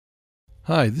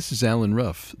Hi, this is Alan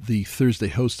Ruff, the Thursday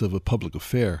host of A Public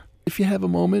Affair. If you have a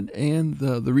moment and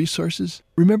the resources,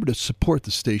 remember to support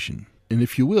the station. And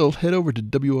if you will, head over to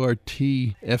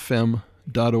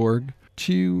WRTFM.org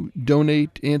to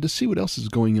donate and to see what else is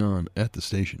going on at the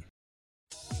station.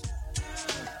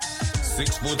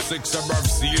 6'6" above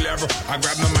sea level. I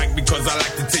grab the mic because I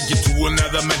like to take you to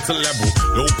another mental level.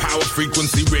 Low power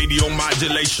frequency radio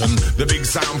modulation. The big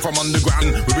sound from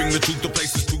underground. We bring the truth to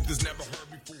places truth is never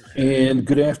heard before. And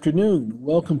good afternoon.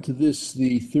 Welcome to the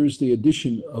Thursday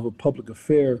edition of A Public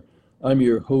Affair. I'm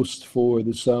your host for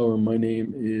this hour. My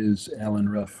name is Alan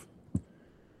Ruff.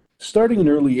 Starting in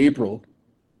early April,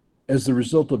 as the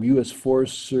result of U.S.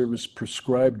 Forest Service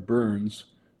prescribed burns,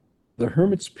 the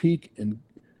Hermit's Peak and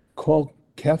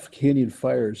Calf Canyon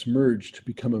fires merged to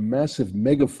become a massive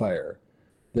megafire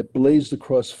that blazed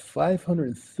across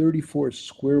 534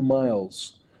 square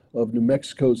miles of New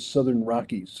Mexico's southern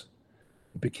Rockies.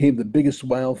 It became the biggest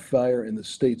wildfire in the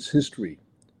state's history.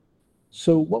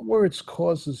 So what were its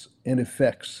causes and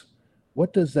effects?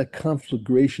 What does that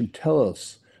conflagration tell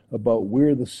us about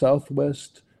where the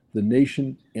Southwest, the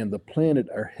nation, and the planet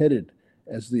are headed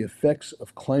as the effects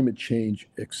of climate change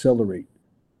accelerate?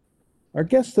 Our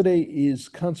guest today is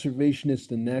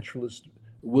conservationist and naturalist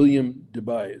William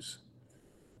DeBise,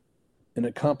 an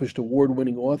accomplished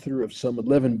award-winning author of some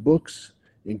 11 books,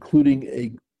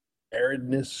 including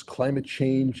Aridness, Climate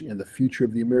Change, and the Future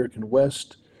of the American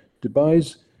West.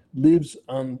 DeBise lives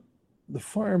on the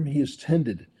farm he has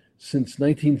tended since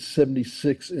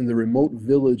 1976 in the remote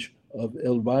village of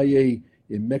El Valle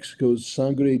in Mexico's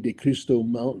Sangre de Cristo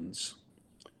Mountains.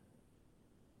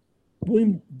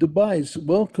 William DeBise,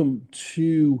 welcome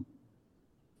to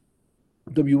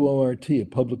WORT, A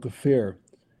Public Affair.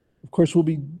 Of course, we'll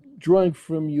be drawing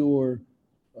from your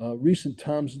recent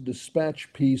Tom's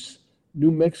Dispatch piece,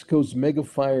 New Mexico's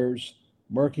Megafires,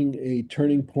 marking a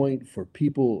turning point for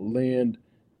people, land,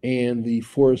 and the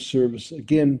Forest Service.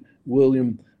 Again,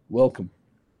 William, welcome.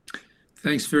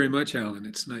 Thanks very much, Alan.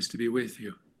 It's nice to be with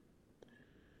you.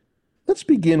 Let's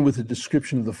begin with a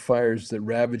description of the fires that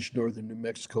ravaged northern New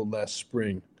Mexico last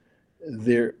spring,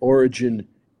 their origin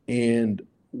and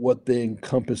what they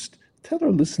encompassed. Tell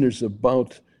our listeners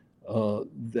about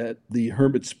the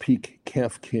Hermit's Peak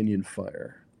Calf Canyon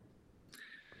fire.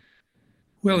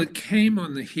 Well, it came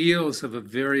on the heels of a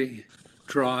very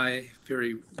dry,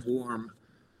 very warm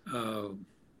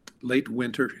late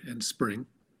winter and spring.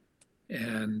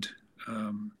 And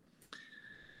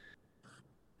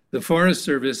the Forest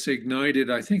Service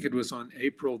ignited, I think it was on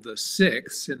April the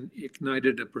 6th, and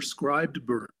ignited a prescribed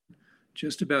burn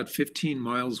just about 15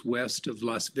 miles west of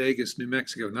Las Vegas, New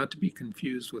Mexico, not to be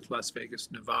confused with Las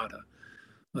Vegas, Nevada.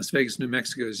 Las Vegas, New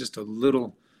Mexico is just a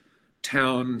little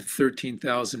town,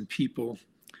 13,000 people.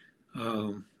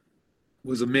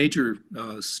 Was a major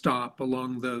stop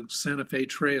along the Santa Fe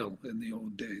Trail in the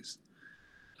old days.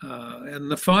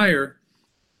 And the fire,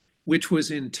 which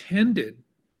was intended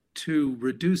to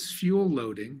reduce fuel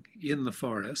loading in the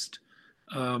forest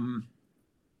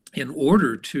in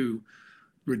order to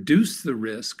reduce the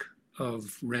risk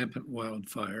of rampant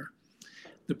wildfire,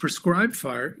 the prescribed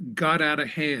fire got out of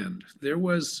hand. There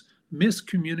was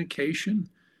miscommunication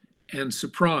and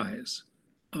surprise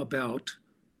about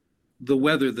the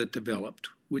weather that developed,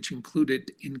 which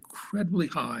included incredibly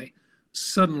high,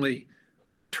 suddenly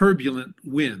turbulent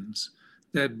winds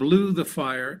that blew the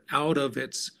fire out of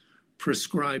its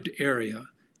prescribed area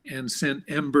and sent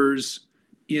embers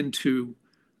into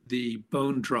the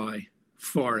bone-dry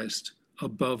forest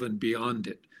above and beyond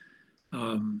it.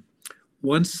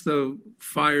 Once the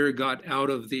fire got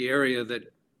out of the area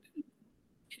that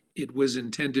it was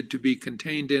intended to be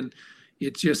contained in,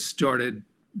 it just started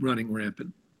running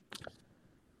rampant.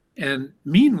 And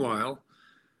meanwhile,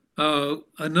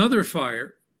 another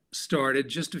fire started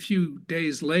just a few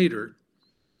days later,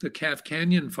 the Calf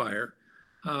Canyon fire,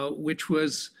 which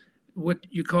was what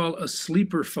you call a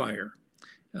sleeper fire.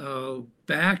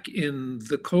 Back in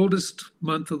the coldest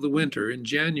month of the winter, in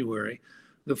January,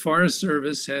 the Forest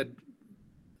Service had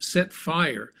set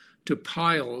fire to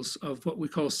piles of what we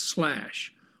call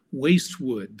slash, waste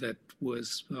wood that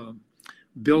was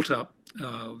built up,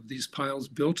 these piles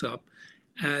built up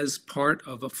as part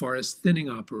of a forest thinning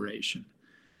operation.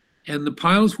 And the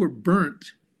piles were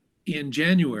burnt in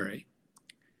January,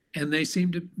 and they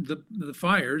seemed to, the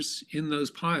fires in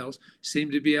those piles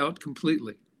seemed to be out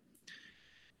completely.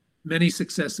 Many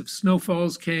successive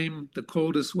snowfalls came, the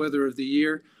coldest weather of the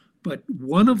year, but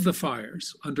one of the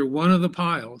fires under one of the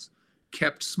piles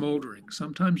kept smoldering.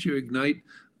 Sometimes you ignite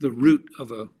the root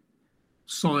of a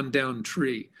sawn down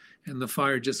tree, and the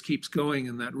fire just keeps going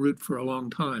in that root for a long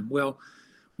time. Well,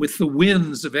 with the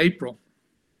winds of April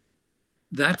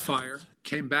That fire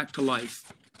came back to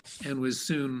life and was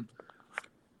soon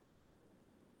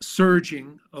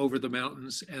surging over the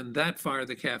mountains. And that fire,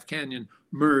 the Calf Canyon,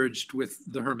 merged with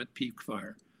the Hermit Peak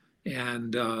fire.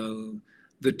 And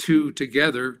the two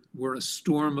together were a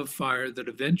storm of fire that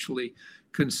eventually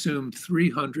consumed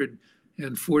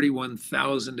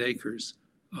 341,000 acres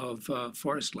of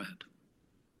forest land.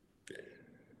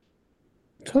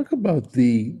 Talk about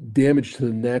the damage to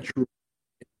the natural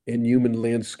and human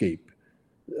landscape.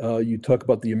 You talk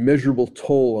about the immeasurable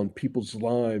toll on people's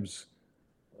lives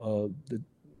that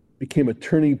became a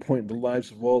turning point in the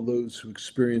lives of all those who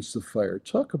experienced the fire.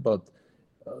 Talk about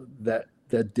that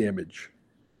damage.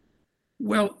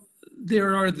 Well,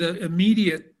 there are the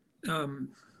immediate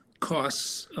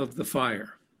costs of the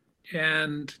fire,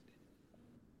 and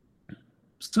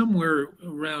somewhere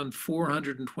around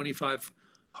 425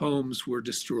 homes were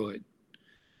destroyed.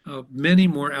 Many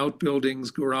more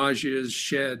outbuildings, garages,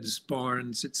 sheds,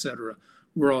 barns, etc.,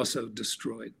 were also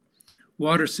destroyed.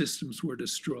 Water systems were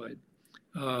destroyed.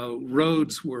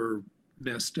 Roads were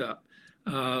messed up.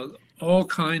 All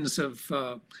kinds of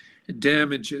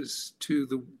damages to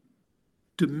the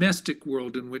domestic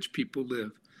world in which people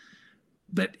live.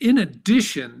 But in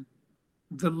addition,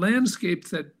 the landscape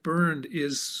that burned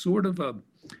is sort of a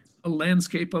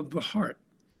landscape of the heart.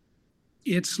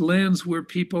 It's lands where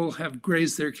people have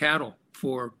grazed their cattle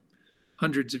for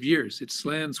hundreds of years. It's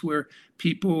lands where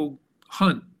people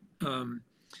hunt.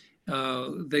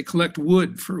 They collect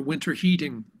wood for winter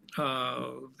heating.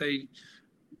 They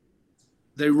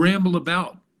ramble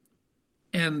about.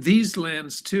 And these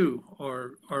lands too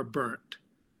are burnt.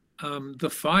 The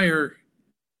fire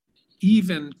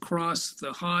even crossed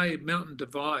the high mountain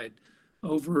divide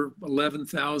over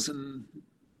 11,000,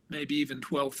 maybe even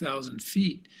 12,000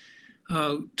 feet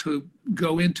to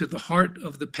go into the heart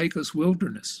of the Pecos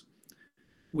Wilderness,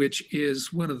 which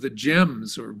is one of the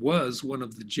gems, or was one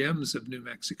of the gems of New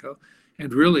Mexico,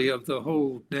 and really of the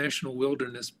whole national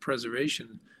wilderness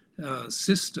preservation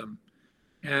system.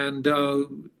 And a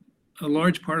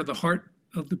large part of the heart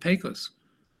of the Pecos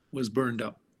was burned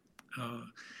up.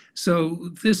 So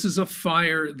this is a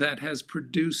fire that has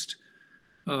produced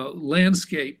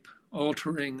landscape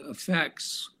altering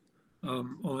effects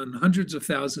on hundreds of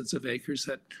thousands of acres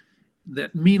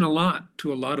that mean a lot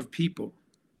to a lot of people,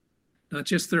 not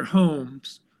just their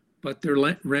homes, but their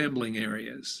rambling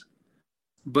areas.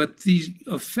 But the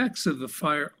effects of the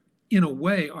fire, in a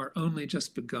way, are only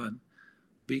just begun,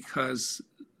 because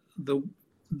the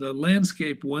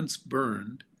landscape once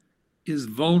burned is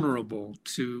vulnerable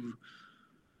to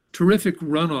terrific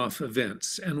runoff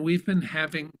events. And we've been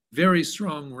having very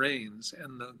strong rains,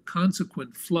 and the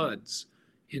consequent floods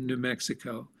in New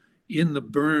Mexico, in the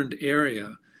burned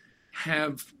area,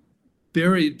 have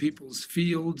buried people's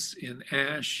fields in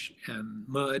ash and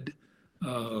mud.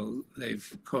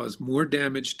 They've caused more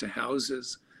damage to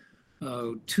houses.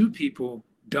 2 people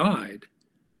died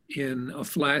in a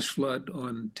flash flood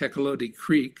on Tecolote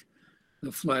Creek,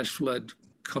 the flash flood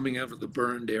coming out of the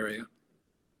burned area.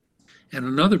 And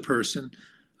another person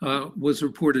was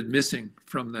reported missing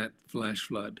from that flash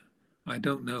flood. I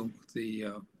don't know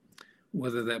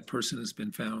whether that person has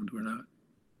been found or not.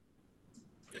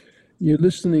 You're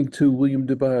listening to William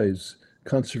DeBise,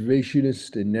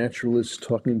 conservationist and naturalist,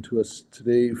 talking to us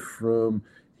today from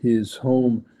his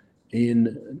home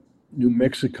in New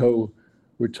Mexico.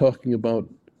 We're talking about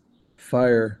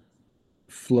fire,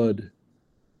 flood,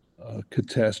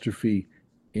 catastrophe,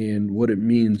 and what it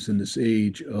means in this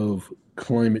age of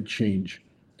climate change.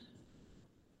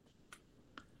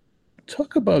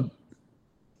 Talk about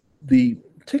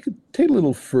take a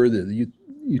little further.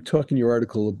 You talk in your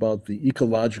article about the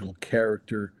ecological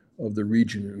character of the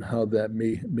region and how that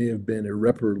may have been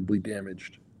irreparably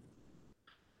damaged.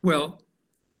 Well,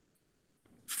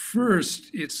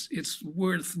 first, it's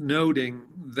worth noting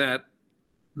that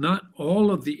not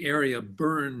all of the area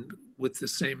burned with the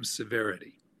same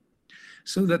severity,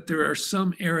 so that there are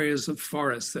some areas of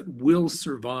forest that will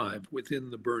survive within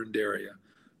the burned area,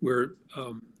 where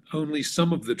only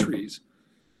some of the trees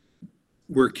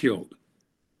were killed.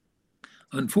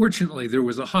 Unfortunately, there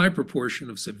was a high proportion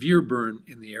of severe burn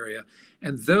in the area,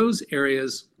 and those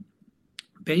areas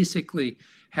basically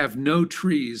have no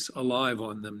trees alive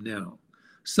on them now.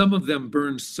 Some of them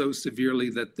burned so severely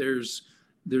that there's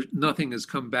nothing has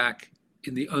come back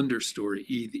in the understory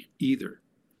either.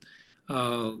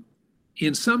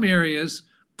 In some areas,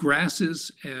 grasses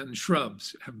and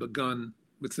shrubs have begun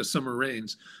with the summer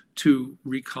rains to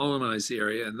recolonize the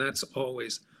area, and that's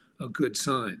always a good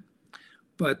sign.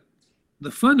 But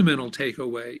the fundamental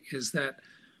takeaway is that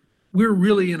we're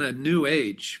really in a new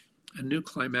age, a new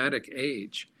climatic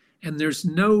age, And there's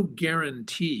no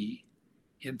guarantee,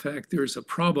 in fact, there's a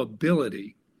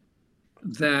probability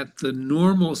that the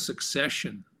normal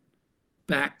succession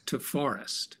back to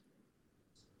forest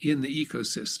in the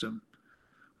ecosystem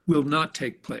will not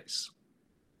take place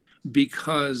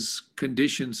because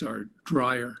conditions are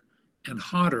drier and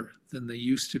hotter than they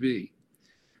used to be.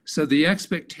 So the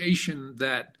expectation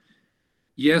that,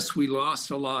 yes, we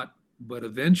lost a lot, but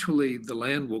eventually the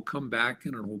land will come back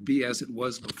and it will be as it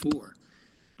was before,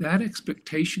 that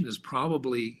expectation is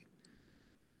probably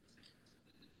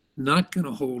not going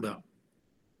to hold up.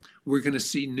 We're going to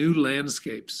see new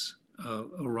landscapes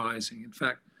arising. In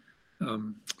fact, a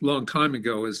long time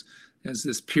ago, as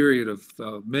this period of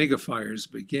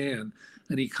megafires began,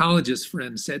 an ecologist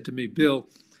friend said to me, Bill,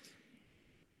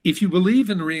 if you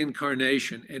believe in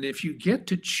reincarnation and if you get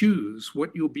to choose what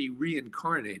you'll be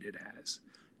reincarnated as,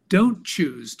 don't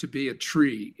choose to be a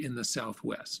tree in the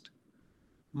Southwest.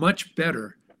 Much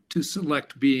better to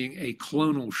select being a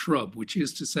clonal shrub, which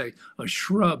is to say a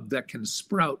shrub that can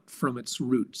sprout from its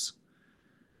roots,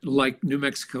 like New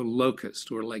Mexico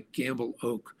locust or like Gamble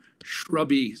oak,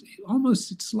 shrubby,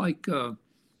 almost it's like the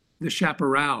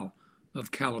chaparral of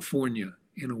California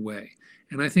in a way.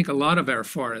 And I think a lot of our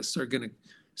forests are going to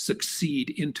succeed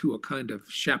into a kind of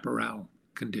chaparral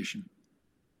condition.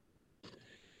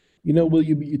 You know, Will,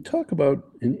 you talk about,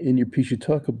 in your piece, you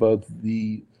talk about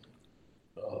the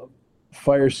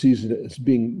fire season as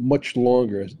being much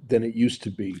longer than it used to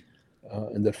be,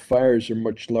 and that fires are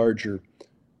much larger.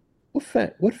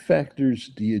 What factors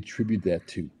do you attribute that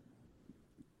to?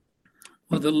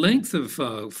 Well, the length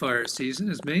of fire season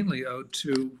is mainly owed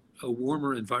to a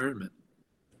warmer environment.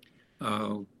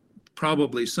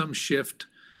 Probably some shift,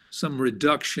 some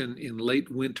reduction in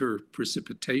late winter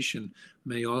precipitation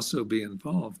may also be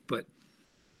involved. But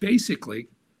basically,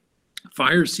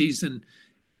 fire season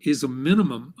is a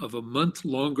minimum of a month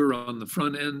longer on the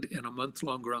front end and a month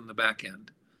longer on the back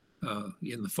end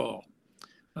in the fall.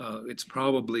 It's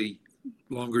probably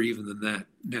longer even than that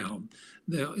now.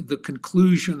 The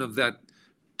conclusion of that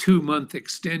 2-month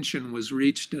extension was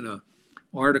reached in an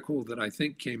article that I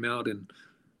think came out in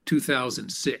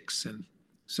 2006. And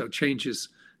so changes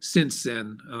since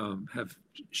then have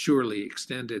surely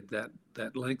extended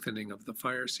that lengthening of the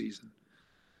fire season.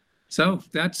 So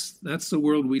that's the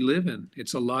world we live in.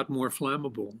 It's a lot more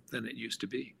flammable than it used to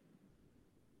be.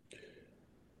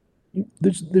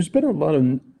 There's been a lot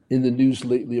in the news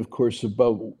lately, of course,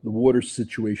 about the water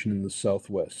situation in the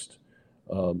Southwest,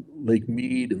 Lake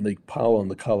Mead and Lake Powell in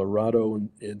the Colorado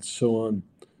and so on.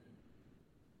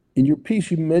 In your piece,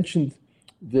 you mentioned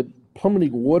that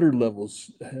plummeting water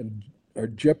levels are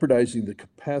jeopardizing the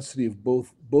capacity of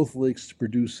both lakes to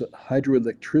produce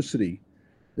hydroelectricity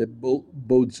that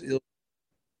bodes ill to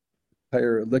the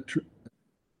entire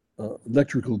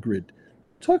electrical grid.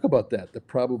 Talk about that, the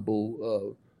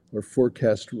probable or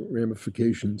forecast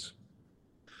ramifications.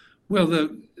 Well,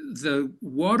 the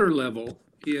water level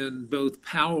in both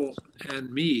Powell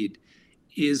and Mead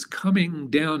is coming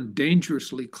down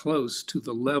dangerously close to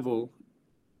the level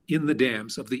in the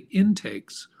dams of the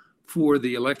intakes for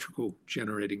the electrical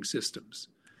generating systems.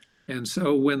 And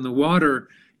so when the water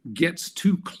gets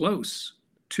too close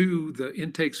to the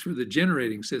intakes for the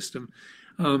generating system,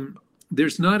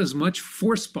 there's not as much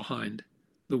force behind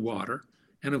the water.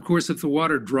 And of course, if the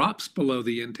water drops below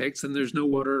the intakes, then there's no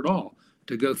water at all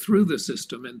to go through the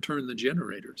system and turn the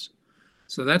generators.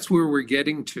 So that's where we're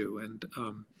getting to. And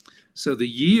so the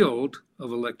yield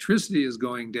of electricity is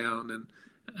going down, and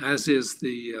as is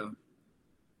the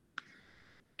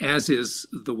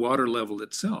water level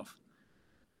itself.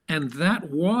 And that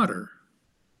water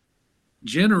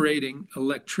generating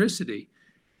electricity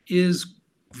is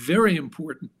very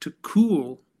important to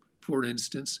cool, for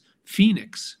instance,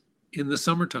 Phoenix in the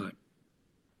summertime.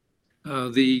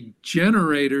 The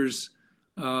generators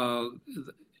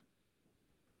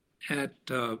at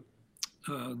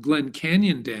Glen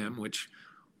Canyon Dam, which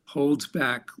holds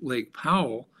back Lake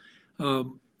Powell,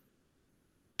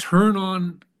 turn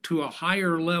on to a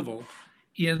higher level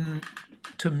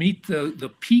to meet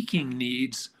the peaking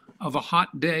needs of a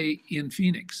hot day in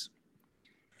Phoenix.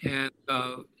 And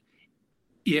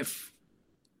if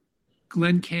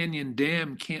Glen Canyon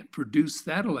Dam can't produce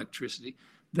that electricity,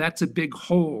 that's a big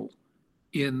hole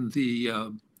in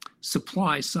the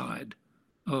supply side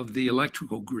of the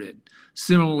electrical grid.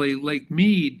 Similarly, Lake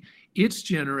Mead, its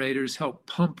generators help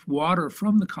pump water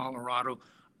from the Colorado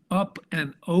up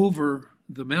and over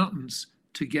the mountains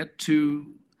to get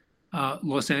to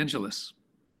Los Angeles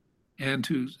and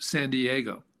to San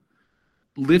Diego,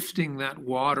 lifting that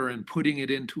water and putting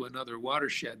it into another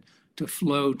watershed to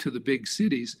flow to the big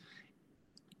cities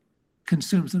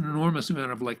consumes an enormous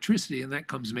amount of electricity, and that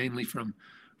comes mainly from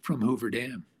Hoover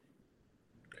Dam.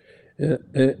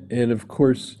 And of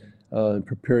course, in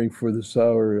preparing for this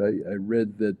hour, I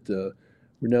read that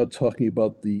we're now talking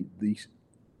about the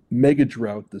mega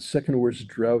drought, the second worst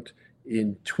drought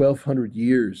in 1,200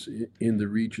 years in the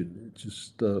region. It's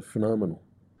just phenomenal.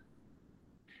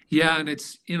 Yeah, and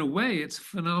it's, in a way, it's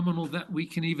phenomenal that we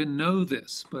can even know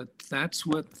this, but that's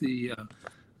what the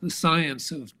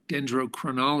science of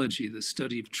dendrochronology, the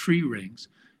study of tree rings,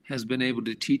 has been able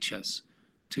to teach us,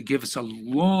 to give us a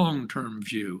long-term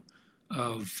view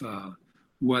of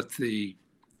what the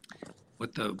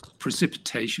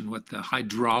precipitation, what the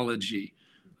hydrology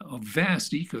of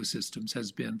vast ecosystems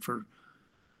has been for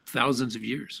thousands of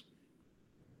years.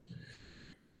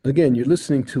 Again, you're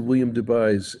listening to William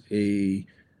DeBise, a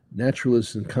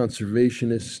naturalist and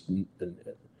conservationist, and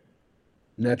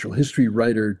natural history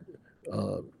writer,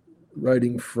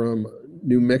 writing from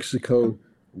New Mexico,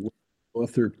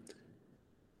 author.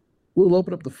 We'll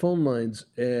open up the phone lines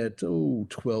at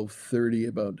 12:30,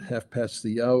 about half past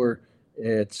the hour,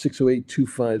 at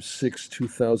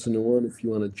 608-256-2001 if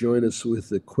you want to join us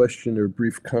with a question or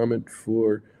brief comment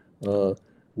for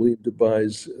William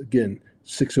DeBise. Again,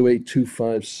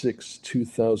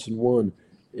 608-256-2001,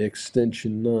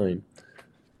 extension 9.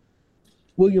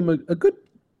 William, a good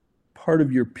part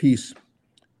of your piece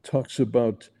talks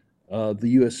about the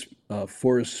U.S.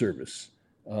 Forest Service,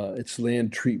 its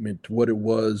land treatment, what it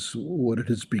was, what it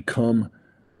has become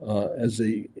as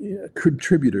a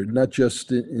contributor, not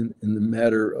just in the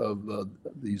matter of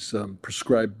these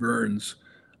prescribed burns,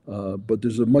 but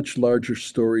there's a much larger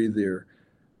story there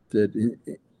that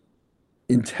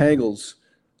entangles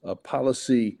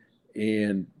policy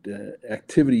and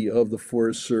activity of the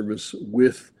Forest Service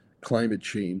with climate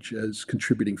change as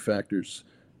contributing factors.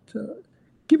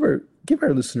 Give our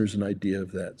listeners an idea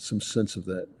of that, some sense of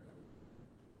that.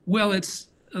 Well, it's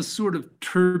a sort of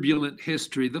turbulent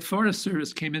history. The Forest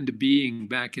Service came into being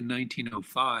back in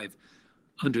 1905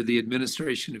 under the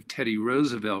administration of Teddy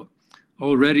Roosevelt.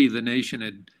 Already the nation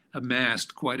had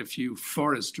amassed quite a few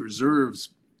forest reserves,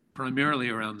 primarily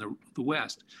around the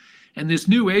West. And this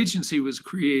new agency was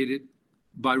created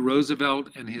by Roosevelt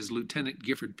and his lieutenant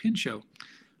Gifford Pinchot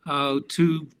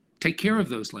to take care of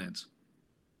those lands.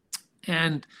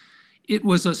 And it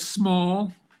was a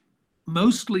small,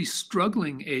 mostly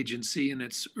struggling agency in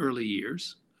its early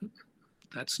years.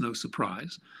 That's no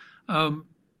surprise.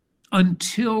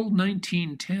 Until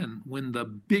 1910, when the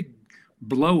big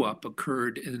blow-up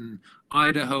occurred in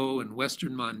Idaho and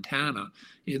western Montana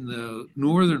in the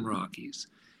northern Rockies.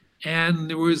 And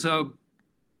there was a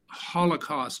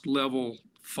Holocaust-level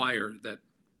fire that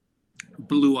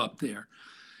blew up there.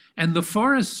 And the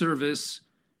Forest Service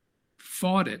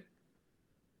fought it.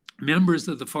 Members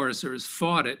of the Forest Service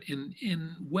fought it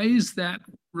in ways that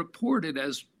reported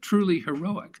as truly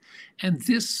heroic. And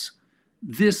this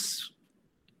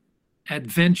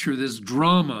adventure, this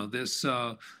drama, this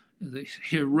the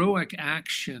heroic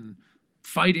action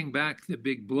fighting back the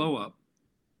big blowup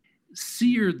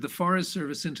seared the Forest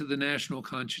Service into the national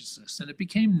consciousness, and it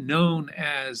became known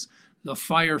as the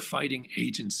firefighting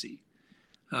agency.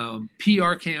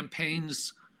 PR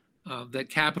campaigns that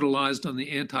capitalized on the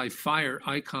anti-fire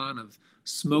icon of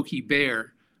Smokey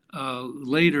Bear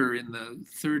later in the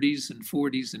 30s and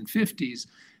 40s and 50s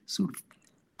sort of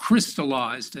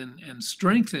crystallized and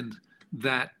strengthened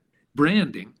that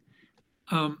branding.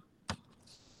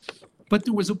 But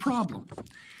there was a problem.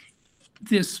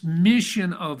 This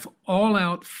mission of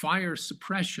all-out fire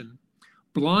suppression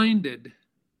blinded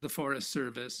the Forest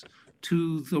Service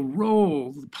to the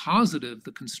role, the positive,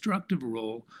 the constructive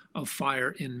role of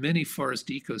fire in many forest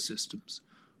ecosystems,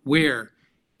 where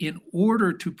in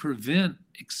order to prevent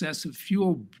excessive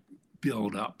fuel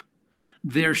buildup,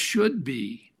 there should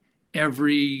be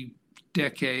every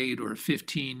decade or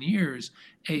 15 years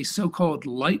a so-called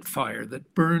light fire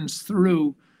that burns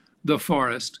through the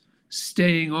forest,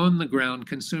 staying on the ground,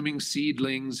 consuming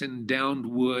seedlings and downed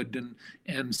wood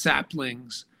and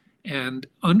saplings and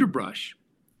underbrush,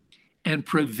 and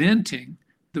preventing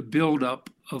the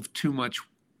buildup of too much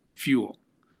fuel.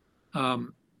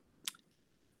 In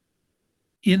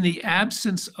the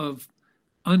absence of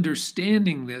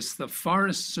understanding this, the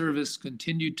Forest Service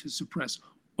continued to suppress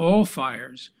all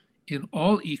fires in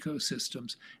all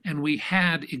ecosystems, and we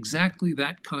had exactly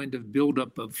that kind of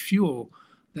buildup of fuel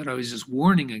that I was just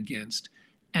warning against,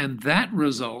 and that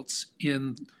results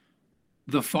in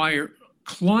the fire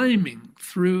climbing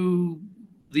through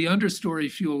the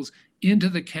understory fuels into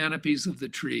the canopies of the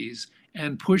trees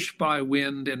and pushed by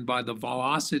wind and by the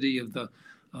velocity of the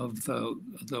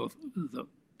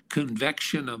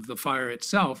convection of the fire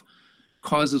itself,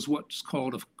 causes what's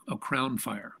called a crown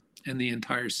fire, and the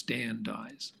entire stand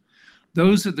dies.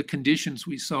 Those are the conditions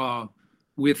we saw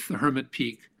with the Hermit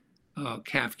Peak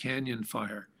Calf Canyon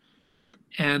fire.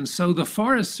 And so the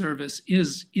Forest Service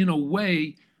is, in a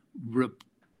way,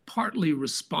 partly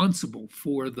responsible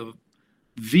for the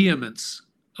vehemence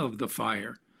of the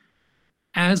fire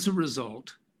as a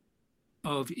result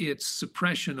of its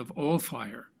suppression of all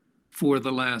fire for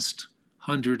the last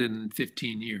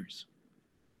 115 years.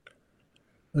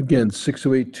 Again,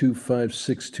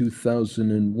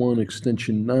 608-256-2001,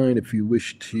 extension 9, if you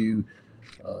wish to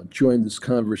join this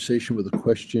conversation with a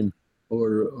question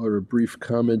or a brief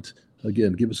comment.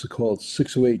 Again, give us a call at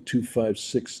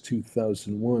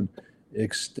 608-256-2001,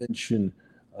 extension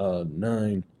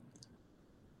 9.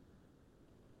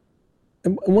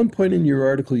 At one point in your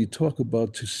article, you talk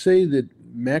about to say that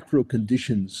macro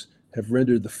conditions have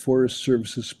rendered the Forest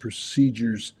Service's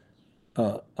procedures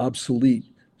obsolete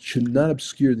should not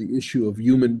obscure the issue of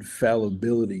human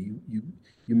fallibility. You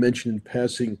mentioned in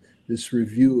passing this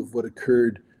review of what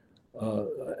occurred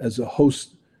as a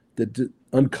host that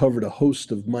uncovered a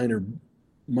host of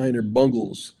minor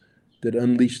bungles that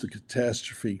unleashed the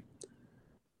catastrophe.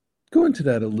 Go into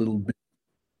that a little bit,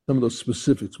 some of those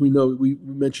specifics. We know, we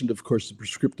mentioned, of course, the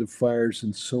prescriptive fires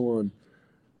and so on.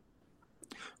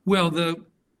 Well, the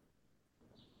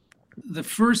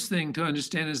first thing to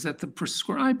understand is that the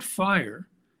prescribed fire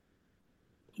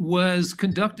was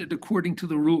conducted according to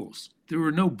the rules. There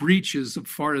were no breaches of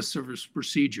Forest Service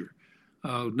procedure,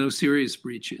 no serious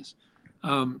breaches.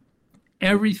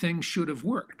 Everything should have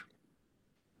worked,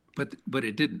 but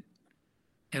it didn't.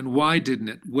 And why didn't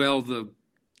it? Well, the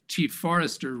Chief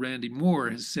Forester, Randy Moore,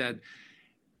 has said,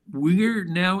 we're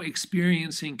now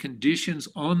experiencing conditions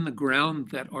on the ground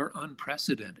that are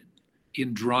unprecedented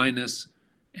in dryness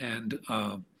and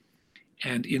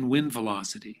in wind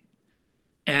velocity.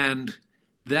 And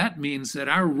that means that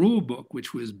our rule book,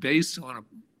 which was based on an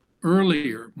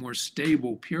earlier, more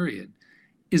stable period,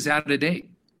 is out of date.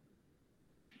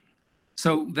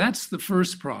 So that's the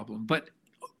first problem. But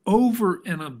over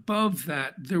and above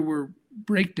that, there were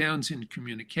breakdowns in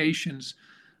communications.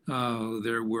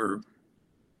 There were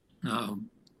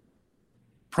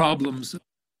problems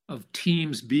of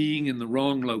teams being in the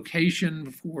wrong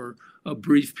location for a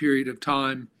brief period of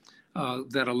time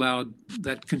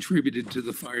that contributed to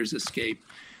the fire's escape.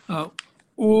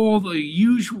 All the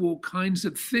usual kinds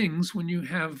of things when you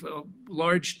have a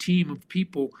large team of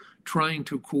people trying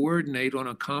to coordinate on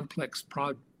a complex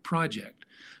project.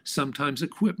 Sometimes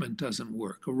equipment doesn't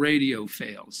work, a radio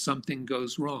fails, something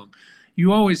goes wrong.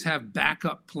 You always have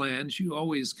backup plans. You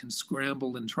always can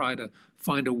scramble and try to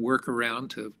find a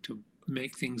workaround to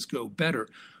make things go better.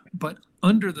 But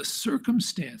under the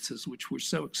circumstances, which were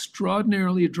so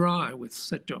extraordinarily dry with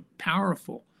such a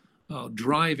powerful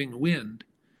driving wind,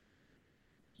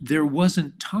 there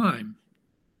wasn't time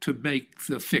to make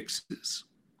the fixes.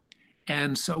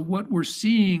 And so what we're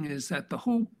seeing is that the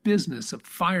whole business of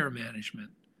fire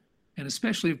management, and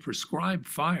especially of prescribed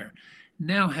fire,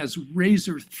 now has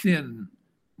razor thin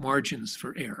margins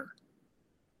for error.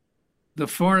 The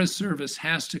Forest Service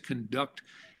has to conduct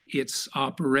its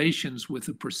operations with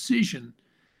a precision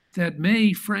that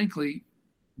may, frankly,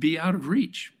 be out of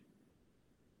reach.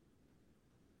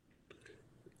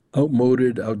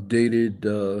 Outmoded, outdated,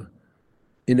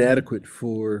 inadequate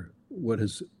for what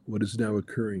is now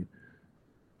occurring.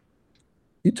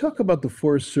 You talk about the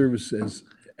Forest Service as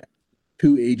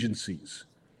two agencies.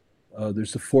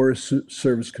 There's the Forest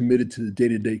Service committed to the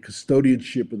day-to-day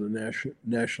custodianship of the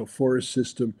national forest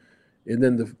system, and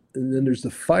then there's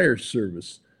the Fire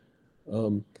Service.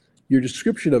 Your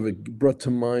description of it brought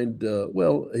to mind,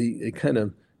 a kind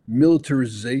of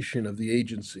militarization of the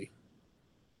agency.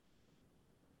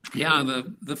 Yeah,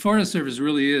 the Forest Service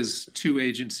really is two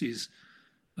agencies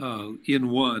in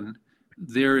one.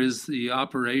 There is the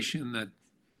operation that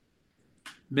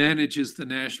manages the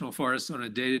national forests on a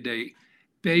day-to-day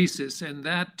basis, and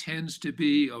that tends to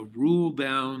be a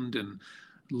rule-bound and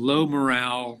low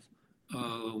morale,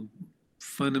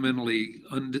 fundamentally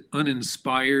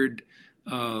uninspired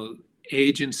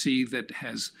agency that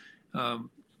has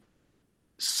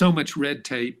so much red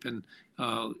tape and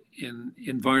in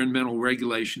environmental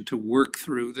regulation to work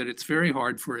through that it's very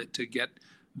hard for it to get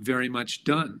very much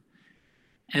done.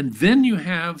 And then you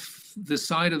have the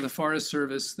side of the Forest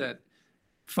Service that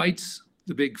fights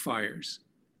the big fires.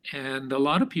 And a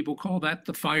lot of people call that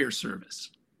the Fire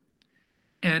Service.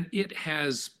 And it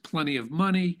has plenty of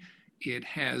money. It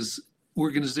has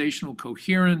organizational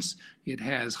coherence. It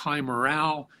has high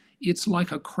morale. It's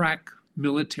like a crack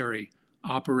military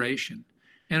operation.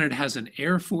 And it has an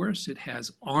air force. It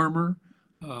has armor.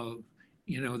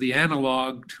 the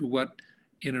analog to what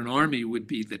in an army would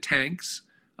be the tanks,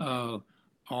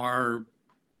 are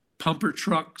pumper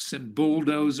trucks and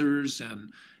bulldozers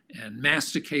and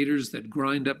masticators that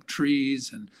grind up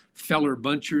trees and feller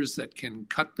bunchers that can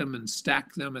cut them and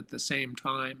stack them at the same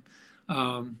time.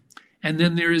 And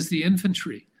then there is the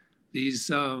infantry,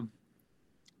 these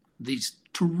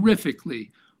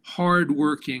terrifically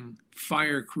hardworking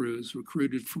fire crews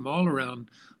recruited from all around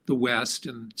the West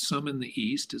and some in the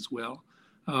East as well,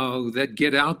 that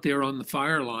get out there on the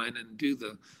fire line and do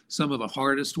some of the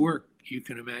hardest work you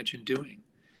can imagine doing.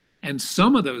 And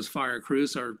some of those fire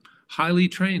crews are highly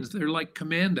trained. They're like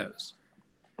commandos.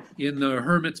 In the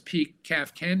Hermit's Peak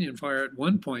Calf Canyon fire at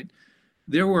one point,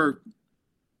 there were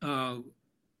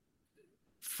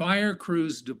fire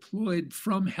crews deployed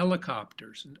from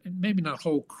helicopters, and maybe not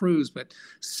whole crews, but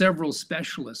several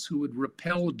specialists who would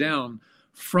rappel down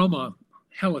from a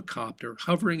helicopter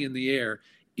hovering in the air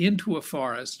into a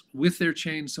forest with their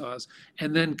chainsaws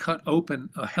and then cut open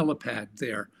a helipad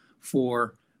there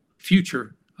for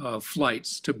future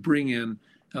flights to bring in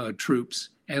troops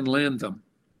and land them.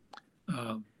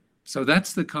 So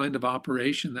that's the kind of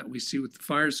operation that we see with the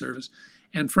fire service.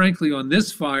 And frankly, on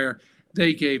this fire,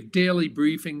 they gave daily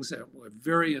briefings that were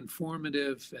very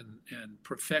informative and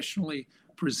professionally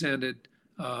presented.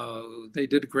 They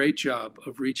did a great job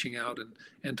of reaching out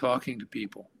and talking to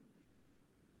people.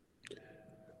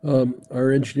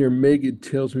 Our engineer Megan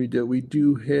tells me that we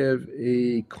do have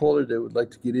a caller that would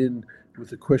like to get in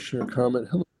with a question or comment.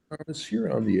 Hello, Thomas,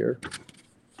 you're on the air.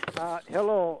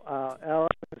 Hello, Alan.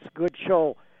 It's a good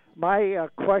show. My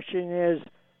question is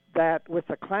that with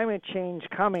the climate change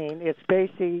coming, it's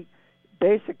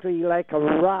basically like a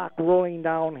rock rolling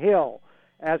downhill.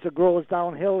 As it goes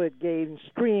downhill, it gains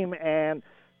steam and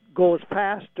goes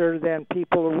faster than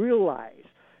people realize.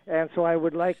 And so I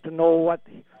would like to know what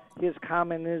his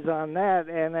comment is on that.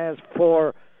 And as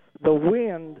for the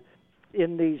wind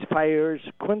in these fires,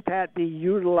 couldn't that be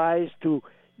utilized to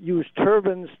use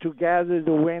turbines to gather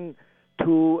the wind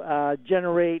to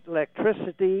generate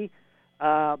electricity?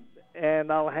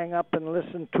 And I'll hang up and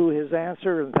listen to his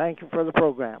answer, and thank you for the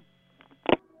program.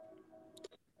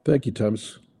 Thank you,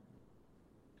 Thomas.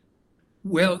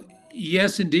 Well,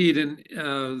 yes, indeed.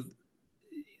 And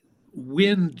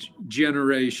wind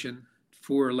generation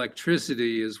for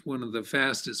electricity is one of the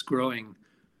fastest growing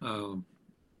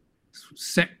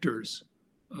sectors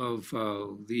of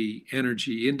the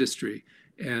energy industry.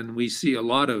 And we see a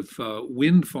lot of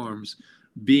wind farms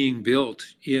being built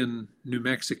in New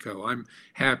Mexico. I'm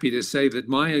happy to say that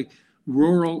my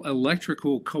rural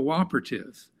electrical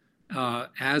cooperative,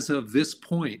 as of this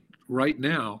point right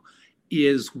now,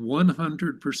 is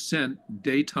 100%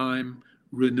 daytime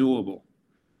renewable,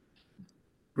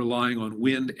 relying on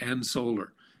wind and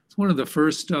solar. It's one of the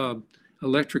first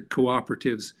electric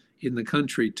cooperatives in the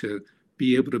country to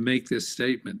be able to make this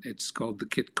statement. It's called the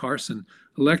Kit Carson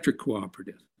Electric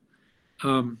Cooperative.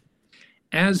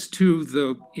 As to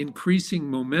the increasing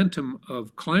momentum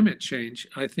of climate change,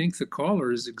 I think the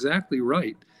caller is exactly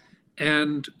right.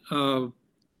 And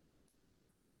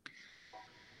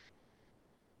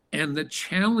the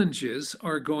challenges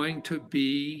are going to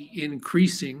be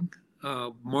increasing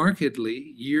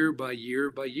markedly year by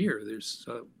year by year. There's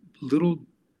little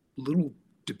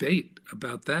debate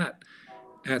about that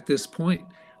at this point.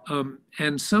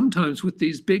 And sometimes with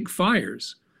these big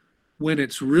fires, when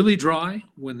it's really dry,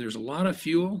 when there's a lot of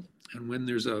fuel, and when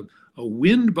there's a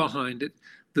wind behind it,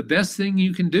 the best thing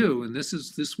you can do, and this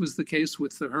was the case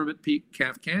with the Hermit Peak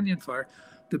Calf Canyon fire,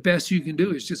 the best you can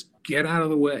do is just get out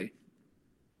of the way.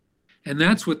 And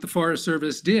that's what the Forest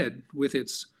Service did with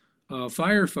its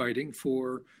firefighting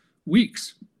for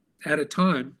weeks at a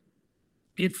time.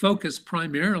 It focused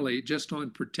primarily just on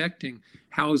protecting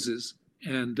houses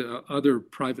and other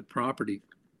private property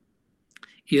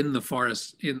in the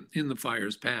forest, in the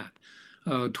fire's path.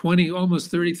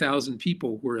 Almost 30,000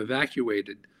 people were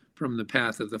evacuated from the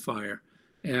path of the fire,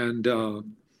 and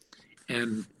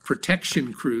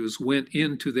protection crews went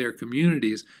into their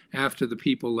communities after the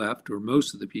people left, or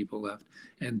most of the people left,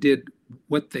 and did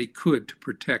what they could to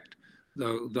protect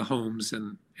the homes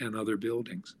and other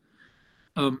buildings.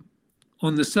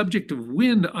 On the subject of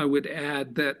wind, I would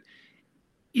add that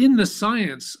in the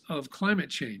science of climate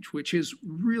change, which is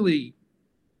really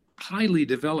highly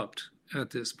developed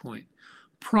at this point,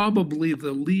 probably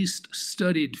the least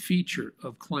studied feature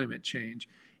of climate change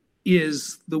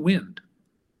is the wind.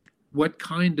 What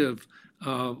kind of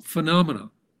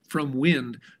phenomena from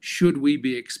wind should we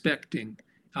be expecting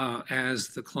as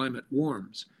the climate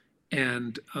warms?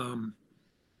 And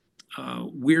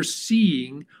we're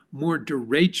seeing more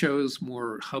derechos,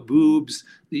 more haboobs.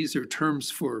 These are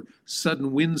terms for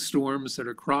sudden windstorms that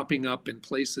are cropping up in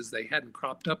places they hadn't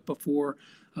cropped up before,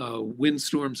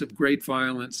 windstorms of great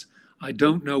violence. I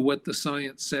don't know what the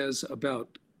science says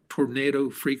about tornado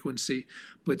frequency,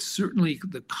 but certainly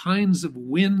the kinds of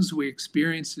winds we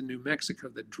experienced in New Mexico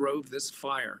that drove this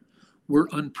fire were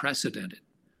unprecedented.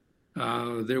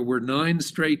 There were 9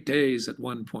 straight days at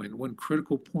one point, one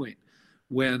critical point,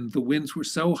 when the winds were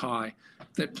so high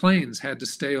that planes had to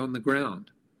stay on the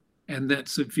ground. And that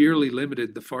severely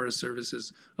limited the Forest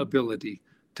Service's ability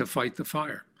to fight the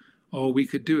fire. All we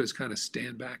could do is kind of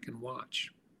stand back and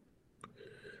watch.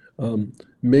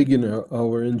 Megan,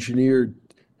 our engineer,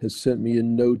 has sent me a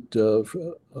note of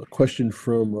a question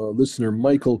from listener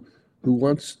Michael, who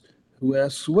asks,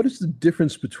 what is the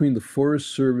difference between the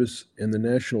Forest Service and the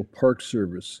National Park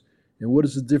Service? And what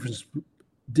is the difference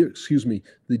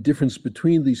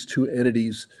between these two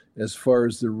entities as far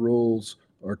as their roles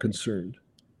are concerned?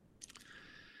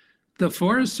 The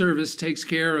Forest Service takes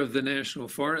care of the National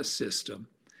Forest System,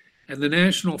 and the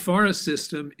National Forest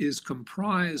System is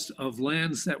comprised of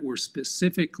lands that were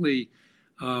specifically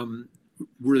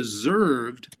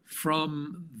reserved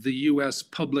from the U.S.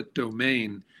 public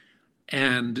domain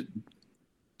and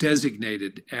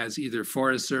designated as either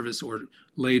Forest Service or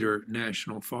later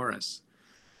national forests.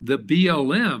 The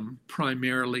BLM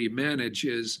primarily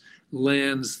manages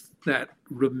lands that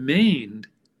remained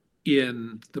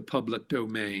in the public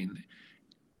domain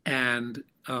and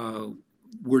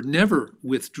were never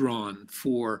withdrawn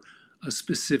for a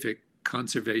specific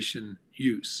conservation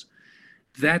use.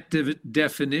 That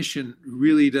definition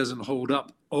really doesn't hold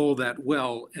up all that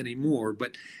well anymore,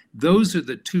 but those are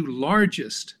the two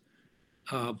largest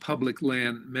public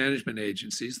land management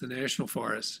agencies, the National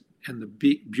Forests and the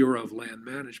Bureau of Land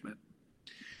Management.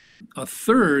 A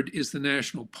third is the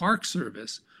National Park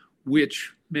Service,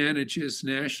 which manages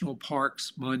national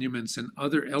parks, monuments, and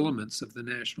other elements of the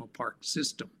national park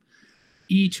system.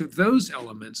 Each of those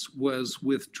elements was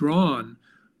withdrawn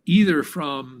either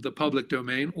from the public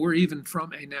domain or even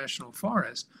from a national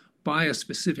forest by a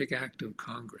specific act of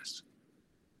Congress.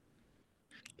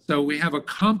 So we have a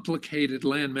complicated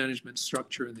land management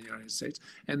structure in the United States.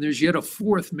 And there's yet a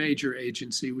fourth major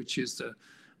agency, which is the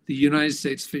United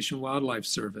States Fish and Wildlife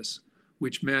Service,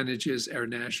 which manages our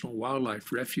National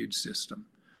Wildlife Refuge System,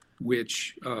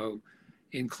 which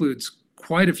includes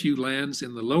quite a few lands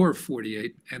in the lower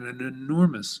 48 and an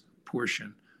enormous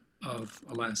portion of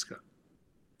Alaska.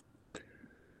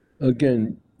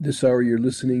 Again, this hour you're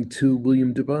listening to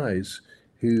William DeVise,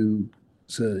 who's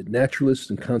a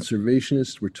naturalist and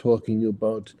conservationist. We're talking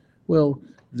about, well,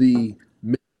 the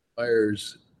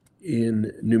fires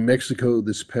in New Mexico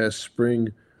this past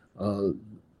spring,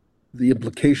 the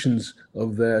implications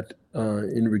of that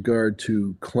in regard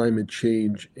to climate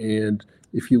change and,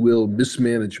 if you will,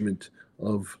 mismanagement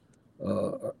of,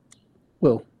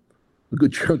 well, a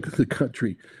good chunk of the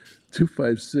country.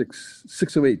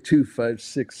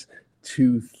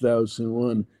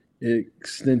 608-256-2001,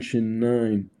 extension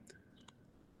 9.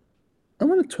 I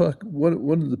want to talk,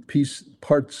 one of the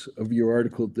parts of your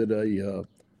article that I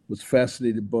was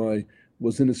fascinated by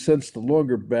was, in a sense, the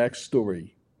longer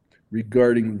backstory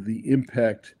regarding the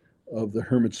impact of the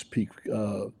Hermit's Peak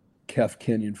Calf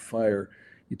Canyon fire.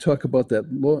 You talk about that,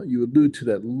 you allude to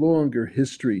that longer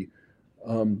history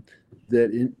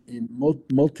that in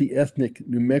multi-ethnic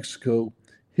New Mexico,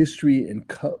 history and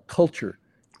culture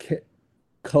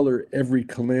color every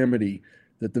calamity,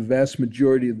 that the vast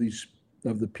majority of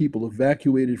the people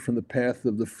evacuated from the path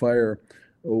of the fire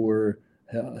were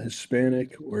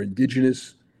Hispanic or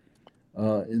indigenous,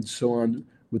 and so on,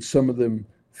 with some of them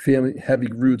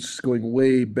having roots going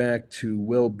way back to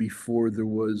well before there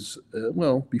was,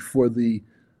 before the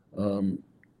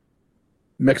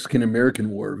Mexican-American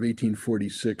War of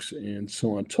 1846 and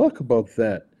so on. Talk about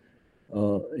that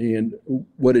and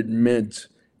what it meant,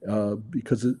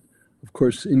 because, of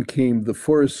course, in came the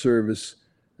Forest Service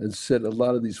and set a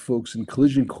lot of these folks in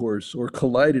collision course or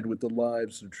collided with the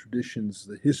lives, the traditions,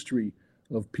 the history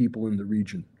of people in the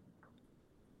region.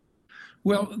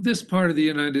 Well, this part of the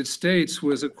United States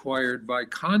was acquired by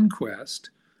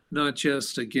conquest, not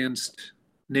just against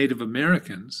Native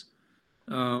Americans,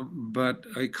 but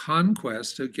a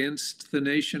conquest against the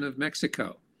nation of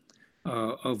Mexico,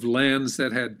 of lands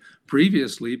that had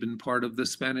previously been part of the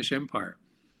Spanish Empire.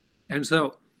 And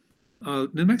so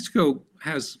New Mexico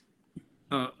has,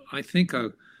 I think,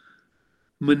 a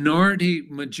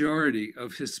majority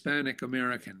of Hispanic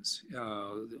Americans,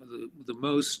 the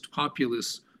most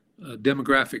populous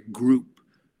demographic group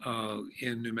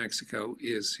in New Mexico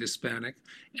is Hispanic,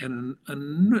 and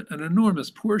an enormous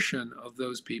portion of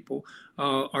those people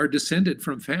are descended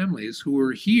from families who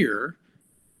were here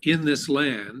in this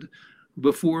land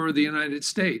before the United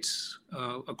States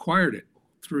acquired it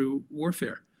through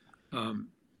warfare.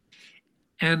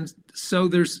 And so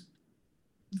there's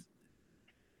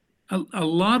a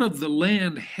lot of the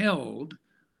land held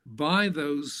by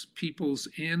those people's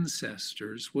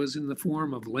ancestors was in the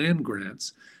form of land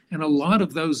grants. And a lot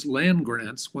of those land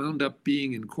grants wound up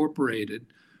being incorporated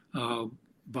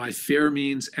by fair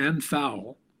means and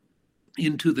foul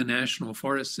into the national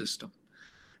forest system.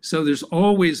 So there's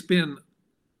always been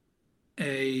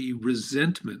a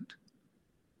resentment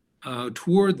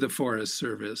toward the Forest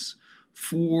Service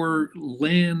for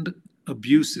land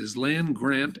abuses, land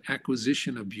grant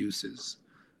acquisition abuses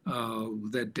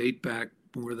that date back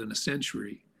more than a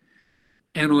century.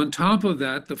 And on top of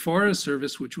that, the Forest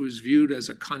Service, which was viewed as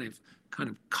a kind of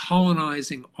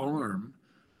colonizing arm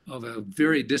of a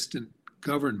very distant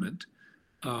government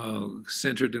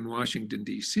centered in Washington,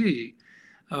 D.C.,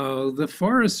 the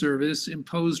Forest Service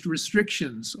imposed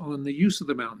restrictions on the use of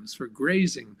the mountains for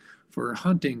grazing, for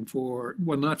hunting,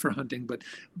 well, not for hunting,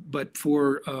 but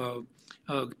for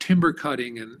timber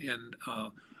cutting and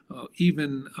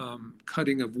even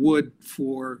cutting of wood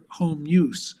for home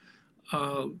use.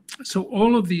 So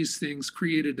all of these things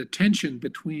created a tension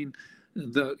between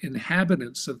the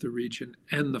inhabitants of the region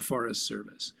and the Forest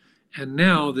Service. And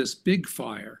now this big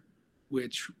fire,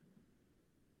 which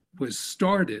was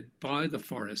started by the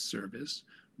Forest Service,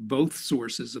 both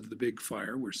sources of the big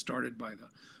fire were started by the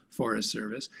Forest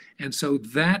Service. And so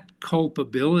that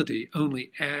culpability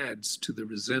only adds to the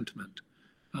resentment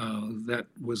that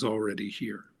was already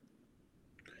here.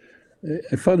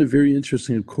 I found it very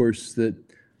interesting, of course, that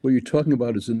what you're talking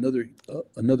about is another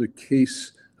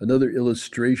case, another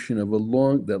illustration of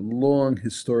that long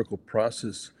historical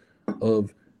process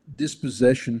of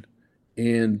dispossession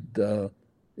and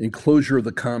enclosure of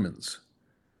the commons.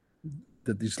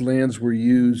 That these lands were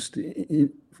used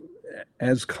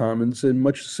as commons in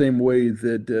much the same way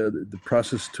that the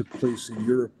process took place in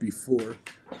Europe before.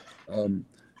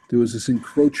 There was this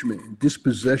encroachment and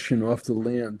dispossession off the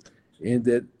land, and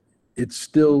that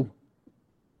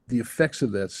the effects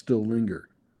of that still linger.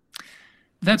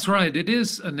 That's right. It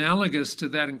is analogous to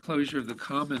that enclosure of the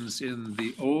commons in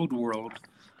the old world,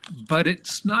 but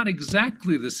it's not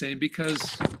exactly the same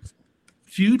because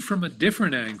viewed from a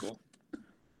different angle,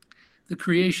 the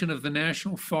creation of the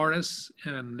national forests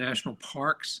and national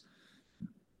parks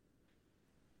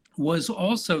was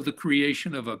also the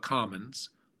creation of a commons,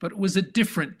 but it was a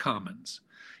different commons.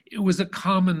 It was a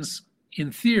commons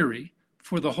in theory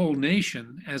for the whole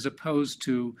nation, as opposed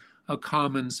to a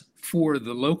commons for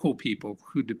the local people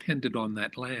who depended on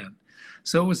that land.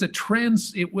 So it was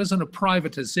it wasn't a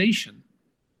privatization.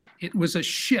 It was a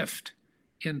shift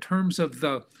in terms of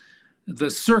the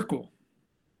circle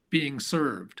being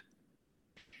served.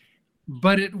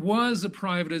 But it was a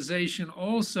privatization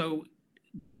also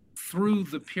through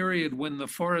the period when the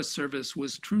Forest Service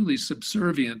was truly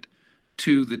subservient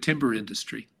to the timber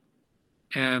industry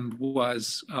and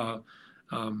was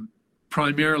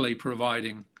primarily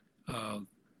providing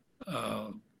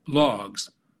logs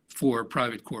for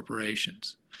private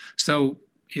corporations. So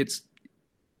it's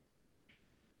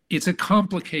a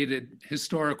complicated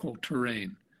historical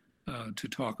terrain to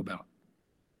talk about.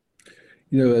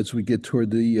 You know, as we get toward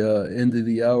the end of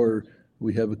the hour,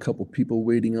 we have a couple people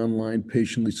waiting online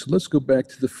patiently. So let's go back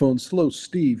to the phones. Hello,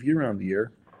 Steve, you're on the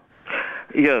air.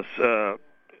 Yes,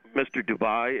 Mr.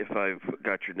 Dubai, if I've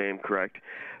got your name correct.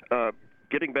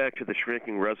 Getting back to the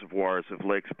shrinking reservoirs of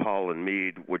Lakes Powell and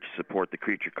Meade, which support the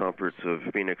creature comforts of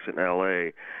Phoenix and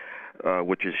L.A.,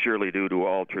 which is surely due to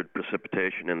altered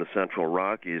precipitation in the Central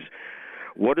Rockies,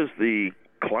 what is the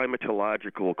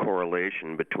climatological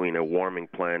correlation between a warming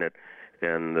planet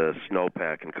and the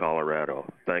snowpack in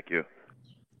Colorado? Thank you.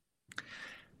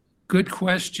 Good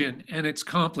question, and it's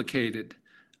complicated.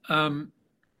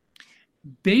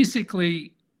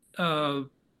 Basically,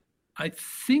 I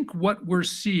think what we're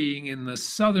seeing in the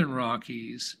Southern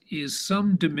Rockies is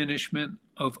some diminishment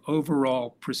of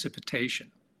overall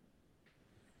precipitation.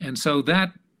 And so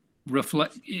that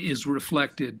is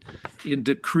reflected in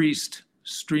decreased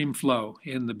stream flow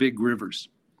in the big rivers.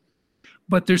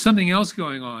 But there's something else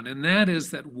going on, and that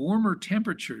is that warmer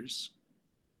temperatures,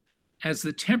 as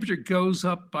the temperature goes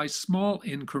up by small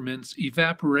increments,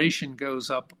 evaporation goes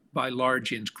up by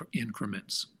large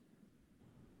increments.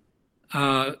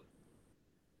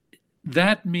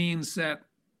 That means that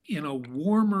in a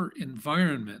warmer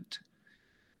environment,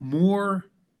 more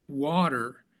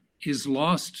water is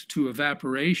lost to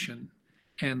evaporation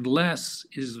and less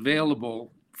is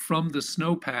available from the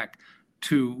snowpack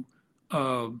to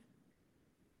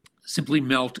simply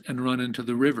melt and run into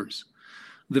the rivers.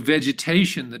 The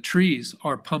vegetation, the trees,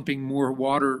 are pumping more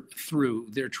water through.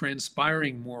 They're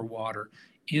transpiring more water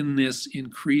in this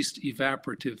increased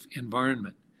evaporative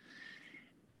environment.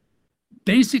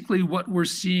 Basically, what we're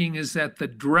seeing is that the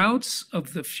droughts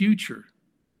of the future,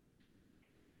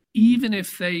 even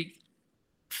if they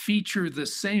feature the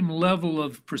same level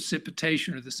of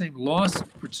precipitation or the same loss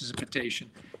of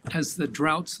precipitation as the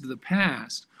droughts of the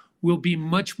past, will be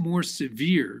much more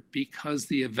severe because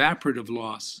the evaporative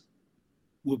loss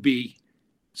will be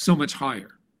so much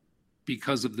higher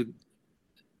because of the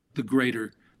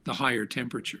higher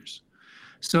temperatures.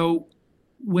 So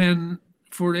when,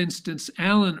 for instance,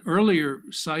 Alan earlier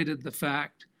cited the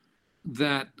fact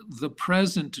that the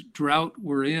present drought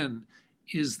we're in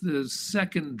is the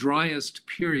second driest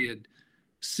period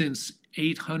since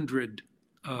 800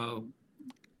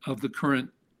 of the current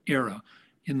era,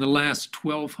 in the last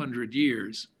 1,200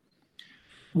 years.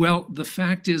 Well, the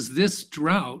fact is this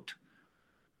drought,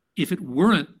 if it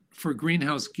weren't for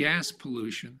greenhouse gas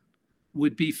pollution,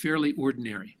 would be fairly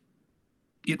ordinary.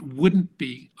 It wouldn't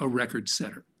be a record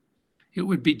setter. It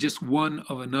would be just one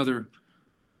of another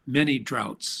many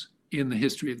droughts in the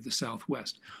history of the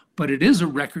Southwest. But it is a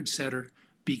record setter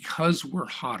because we're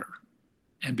hotter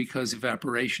and because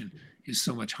evaporation is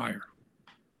so much higher.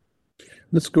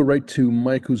 Let's go right to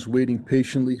Mike, who's waiting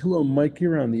patiently. Hello, Mike,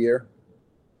 you're on the air.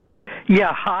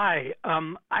 Yeah, hi.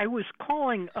 I was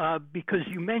calling because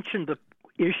you mentioned the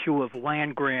issue of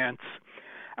land grants.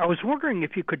 I was wondering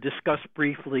if you could discuss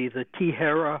briefly the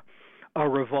Tijera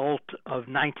revolt of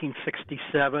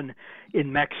 1967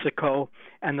 in Mexico,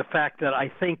 and the fact that I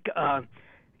think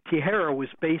Tijera was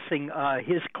basing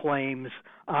his claims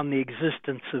on the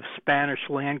existence of Spanish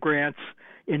land grants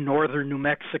in northern New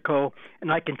Mexico,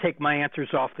 and I can take my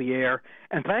answers off the air.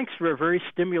 And thanks for a very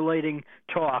stimulating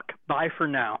talk. Bye for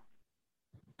now.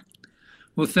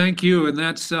 Well, thank you. And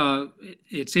that's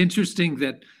it's interesting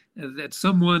that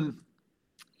someone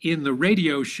in the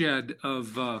radio shed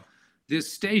of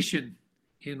this station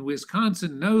in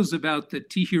Wisconsin knows about the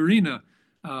Tijerina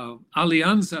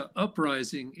Alianza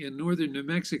uprising in northern New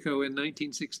Mexico in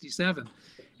 1967.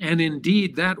 And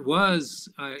indeed, that was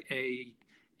a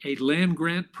land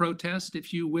grant protest,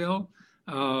 if you will.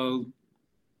 The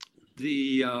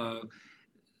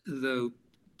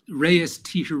Reyes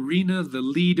Tijerina, the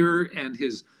leader, and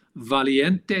his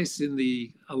valientes in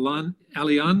the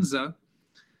Alianza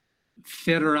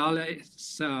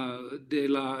Federales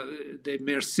de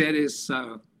Mercedes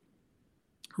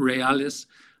Reales,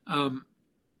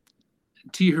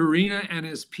 Tijerina and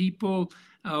his people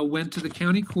went to the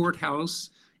county courthouse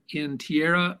in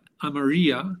Tierra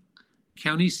Amarilla,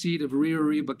 county seat of Rio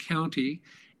Arriba County,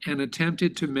 and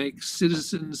attempted to make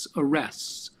citizens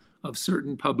arrests of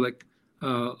certain public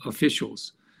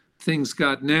officials. Things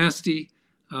got nasty.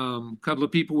 A couple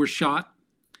of people were shot,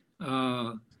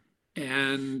 and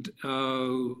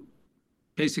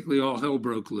basically all hell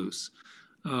broke loose.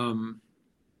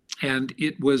 And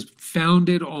it was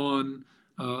founded on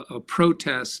a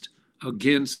protest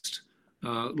against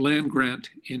land grant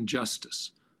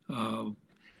injustice.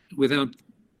 Without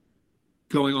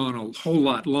going on a whole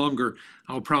lot longer,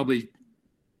 I'll probably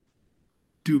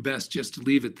do best just to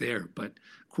leave it there. But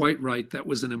quite right, that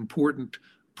was an important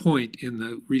point in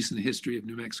the recent history of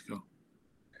New Mexico.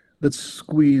 Let's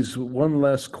squeeze one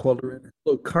last caller in.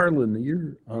 Hello, Carlin,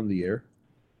 you're on the air.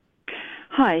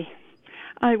 Hi.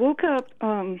 I woke up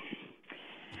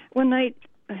one night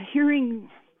hearing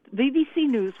BBC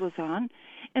News was on,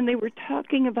 and they were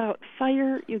talking about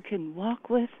fire you can walk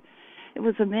with. It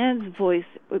was a man's voice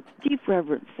with deep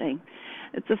reverence saying,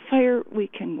 it's a fire we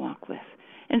can walk with.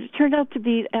 And it turned out to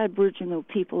be Aboriginal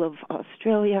people of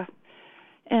Australia.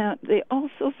 And they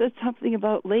also said something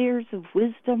about layers of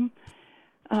wisdom,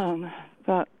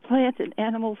 about plant and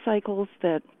animal cycles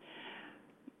that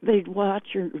they'd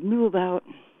watch or knew about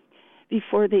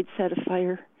before they'd set a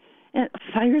fire. And a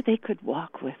fire they could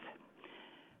walk with.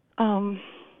 And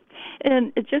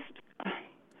it just,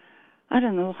 I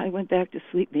don't know, I went back to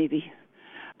sleep maybe.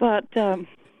 But I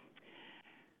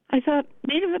thought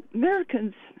Native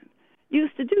Americans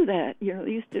used to do that. You know,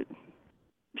 I'm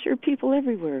sure people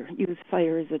everywhere use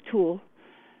fire as a tool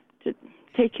to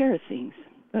take care of things.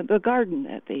 The garden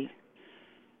that they,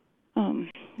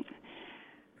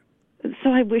 so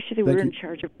I wish they were in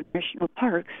charge of national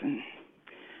parks. And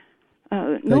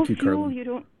no fuel, Carlin. You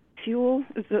don't fuel.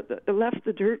 Left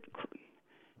the dirt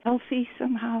healthy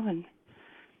somehow. And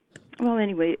well,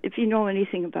 anyway, if you know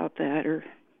anything about that or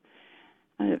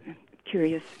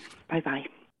curious, bye-bye.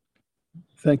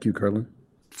 Thank you, Carlin.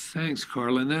 Thanks,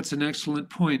 Carlin. That's an excellent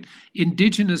point.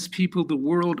 Indigenous people the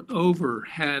world over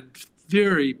had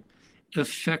very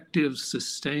effective,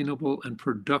 sustainable, and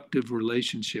productive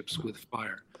relationships with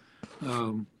fire.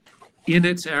 In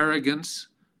its arrogance,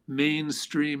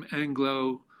 mainstream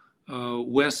Anglo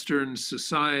Western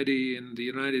society in the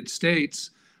United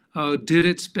States did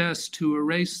its best to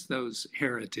erase those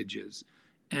heritages.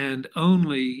 And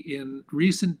only in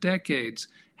recent decades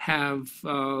have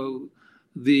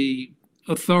the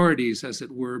authorities, as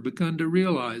it were, begun to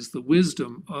realize the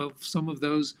wisdom of some of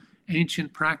those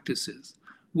ancient practices,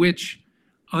 which,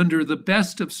 under the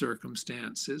best of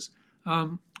circumstances,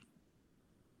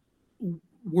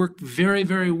 worked very,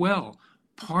 very well.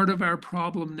 Part of our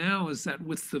problem now is that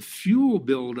with the fuel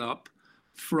buildup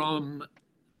from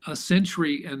a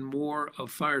century and more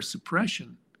of fire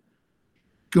suppression,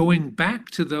 going back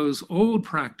to those old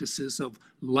practices of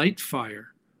light fire,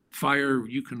 fire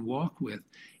you can walk with,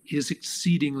 is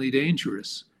exceedingly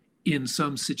dangerous in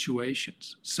some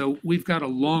situations. So we've got a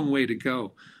long way to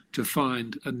go to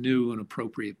find a new and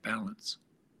appropriate balance.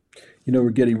 You know, we're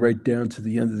getting right down to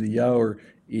the end of the hour,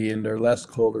 and our last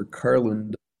caller,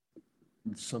 Carlin,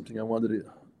 something I wanted to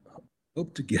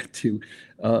hope to get to,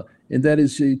 and that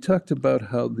is you talked about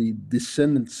how the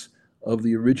descendants of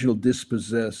the original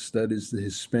dispossessed, that is the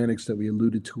Hispanics that we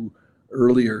alluded to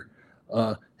earlier,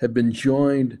 have been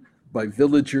joined by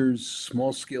villagers,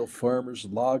 small-scale farmers,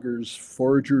 loggers,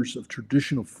 foragers of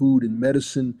traditional food and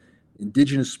medicine,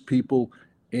 indigenous people,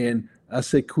 and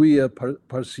acequia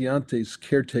parciantes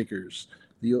caretakers,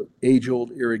 the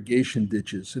age-old irrigation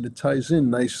ditches. And it ties in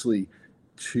nicely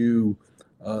to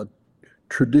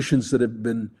traditions that have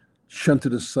been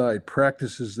shunted aside,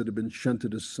 practices that have been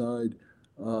shunted aside,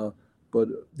 but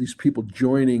these people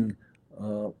joining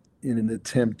in an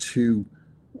attempt to,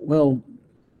 well,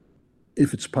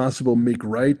 if it's possible, make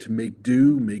right, make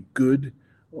do, make good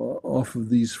off of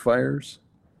these fires?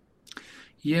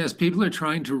 Yes, people are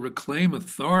trying to reclaim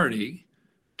authority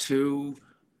to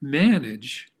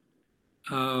manage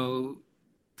the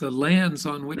lands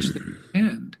on which they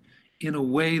stand in a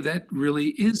way that really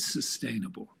is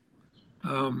sustainable.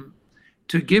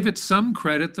 To give it some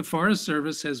credit, the Forest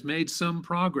Service has made some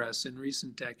progress in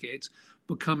recent decades,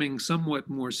 becoming somewhat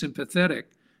more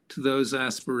sympathetic to those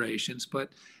aspirations, but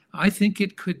I think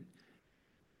it could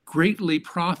greatly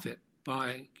profit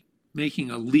by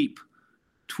making a leap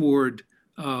toward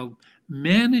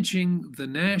managing the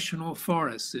national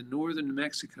forests in northern New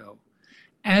Mexico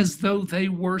as though they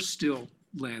were still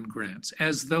land grants,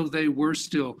 as though they were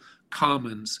still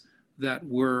commons that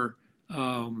were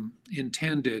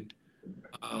intended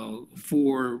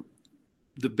for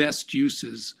the best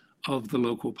uses of the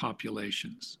local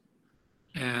populations.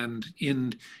 And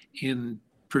in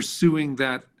pursuing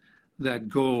that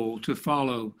goal, to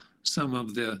follow some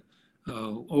of the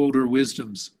older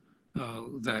wisdoms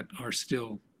that are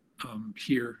still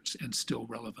here and still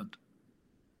relevant.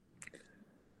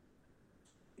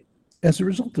 As a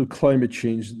result of climate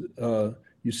change,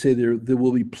 you say there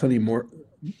will be plenty more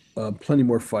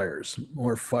fires,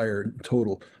 more fire in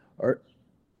total.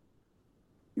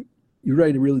 You're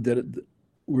right, really, that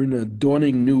we're in a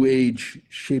dawning new age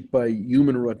shaped by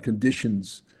human-wrought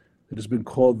conditions that has been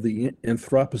called the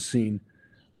Anthropocene.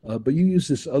 But you use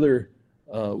this other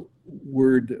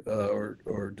word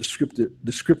or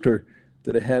descriptor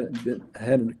that I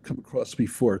hadn't come across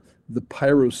before, the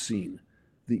Pyrocene,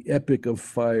 the epic of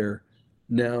fire,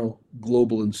 now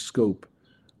global in scope.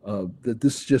 That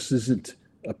this just isn't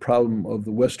a problem of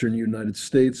the Western United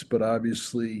States, but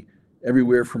obviously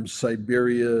everywhere from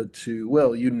Siberia to,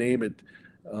 well, you name it.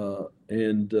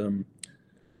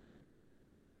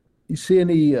 You see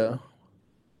any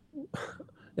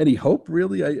hope,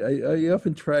 really? I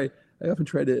often try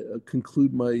to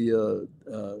conclude my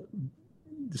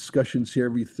discussions here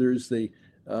every Thursday,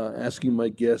 asking my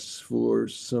guests for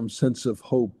some sense of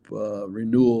hope,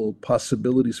 renewal,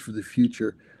 possibilities for the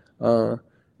future.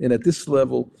 And at this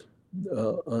level,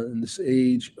 in this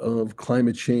age of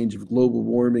climate change, of global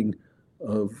warming,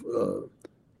 of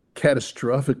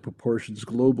catastrophic proportions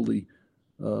globally,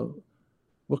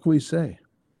 what can we say?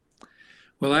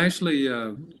 Well, actually,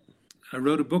 I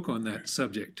wrote a book on that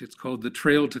subject. It's called The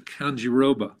Trail to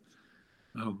Kanjiroba,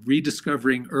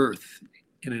 Rediscovering Earth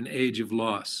in an Age of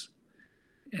Loss.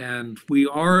 And we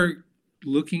are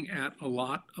looking at a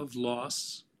lot of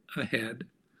loss ahead.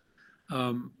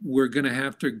 We're going to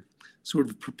have to sort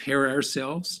of prepare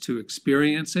ourselves to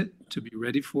experience it, to be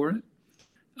ready for it.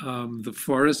 The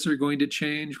forests are going to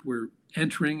change. We're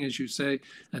entering, as you say,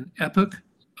 an epoch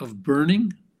of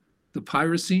burning, the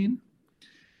Pyrocene.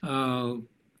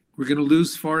 We're going to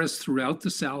lose forests throughout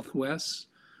the Southwest,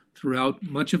 throughout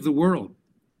much of the world.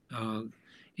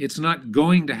 It's not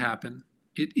going to happen.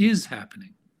 It is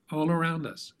happening all around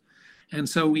us. And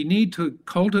so we need to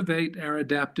cultivate our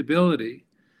adaptability,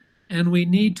 and we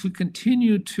need to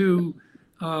continue to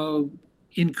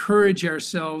encourage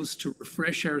ourselves, to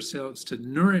refresh ourselves, to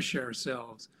nourish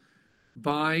ourselves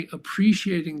by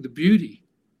appreciating the beauty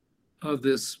of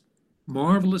this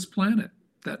marvelous planet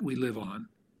that we live on,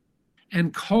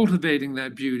 and cultivating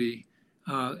that beauty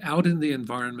out in the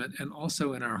environment and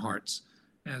also in our hearts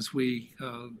as we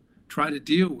try to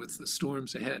deal with the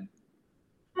storms ahead.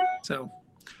 So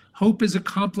hope is a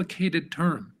complicated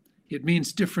term. It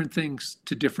means different things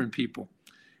to different people.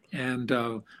 And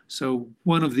so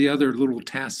one of the other little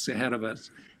tasks ahead of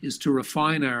us is to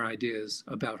refine our ideas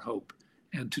about hope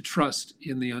and to trust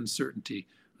in the uncertainty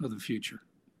of the future.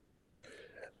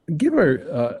 Give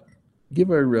our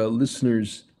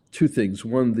listeners two things.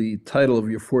 One, the title of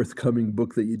your forthcoming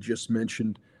book that you just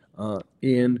mentioned,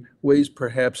 and ways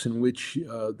perhaps in which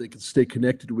they can stay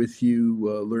connected with you,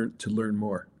 learn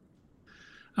more.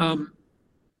 A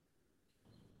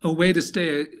way to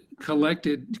stay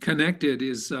connected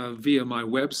is via my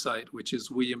website, which is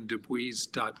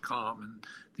williamdubuis.com, and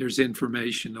there's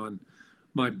information on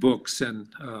my books and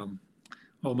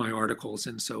all my articles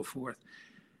and so forth.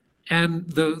 And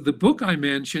the book I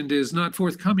mentioned is not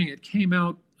forthcoming. It came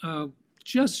out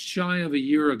just shy of a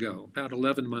year ago, about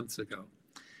 11 months ago.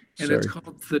 And It's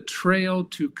called The Trail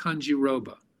to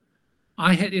Kanjiroba.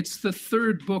 It's the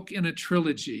third book in a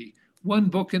trilogy.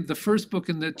 The first book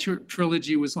in the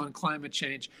trilogy was on climate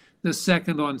change, the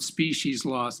second on species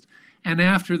lost. And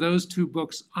after those two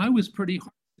books, I was pretty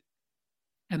hard.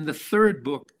 And the third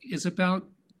book is about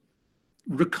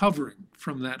recovering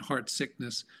from that heart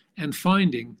sickness and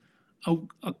finding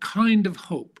a kind of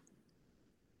hope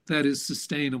that is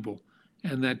sustainable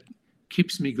and that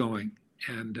keeps me going.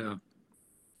 And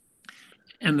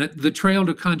that the Trail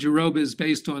to Kanjiroba is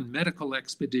based on medical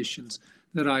expeditions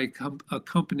that I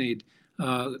accompanied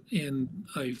in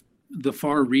the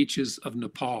far reaches of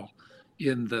Nepal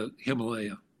in the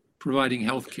Himalaya, providing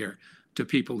healthcare to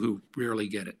people who rarely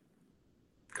get it.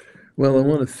 Well, I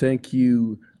want to thank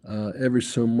you ever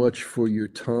so much for your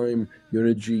time, your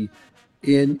energy,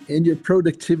 and your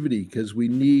productivity, because we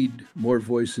need more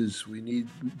voices. We need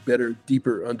better,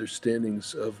 deeper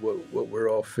understandings of what we're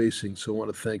all facing. So I want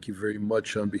to thank you very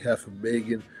much on behalf of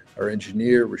Megan, our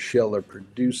engineer, Rochelle, our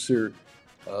producer,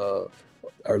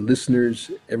 our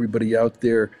listeners, everybody out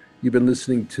there. You've been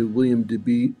listening to William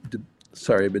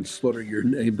sorry, I've been slaughtering your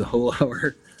name the whole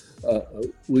hour.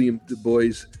 William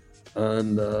Dubois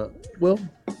on,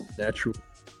 natural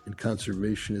and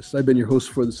conservationist. I've been your host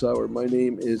for this hour. My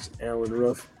name is Alan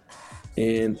Ruff,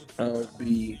 and I'll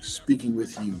be speaking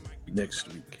with you next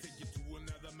week.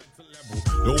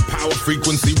 Low power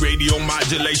frequency radio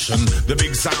modulation. The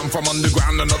big sound from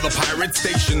underground, another pirate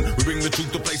station. We bring the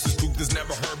truth to places truth is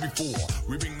never heard before.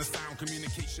 We bring the sound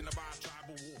communication of our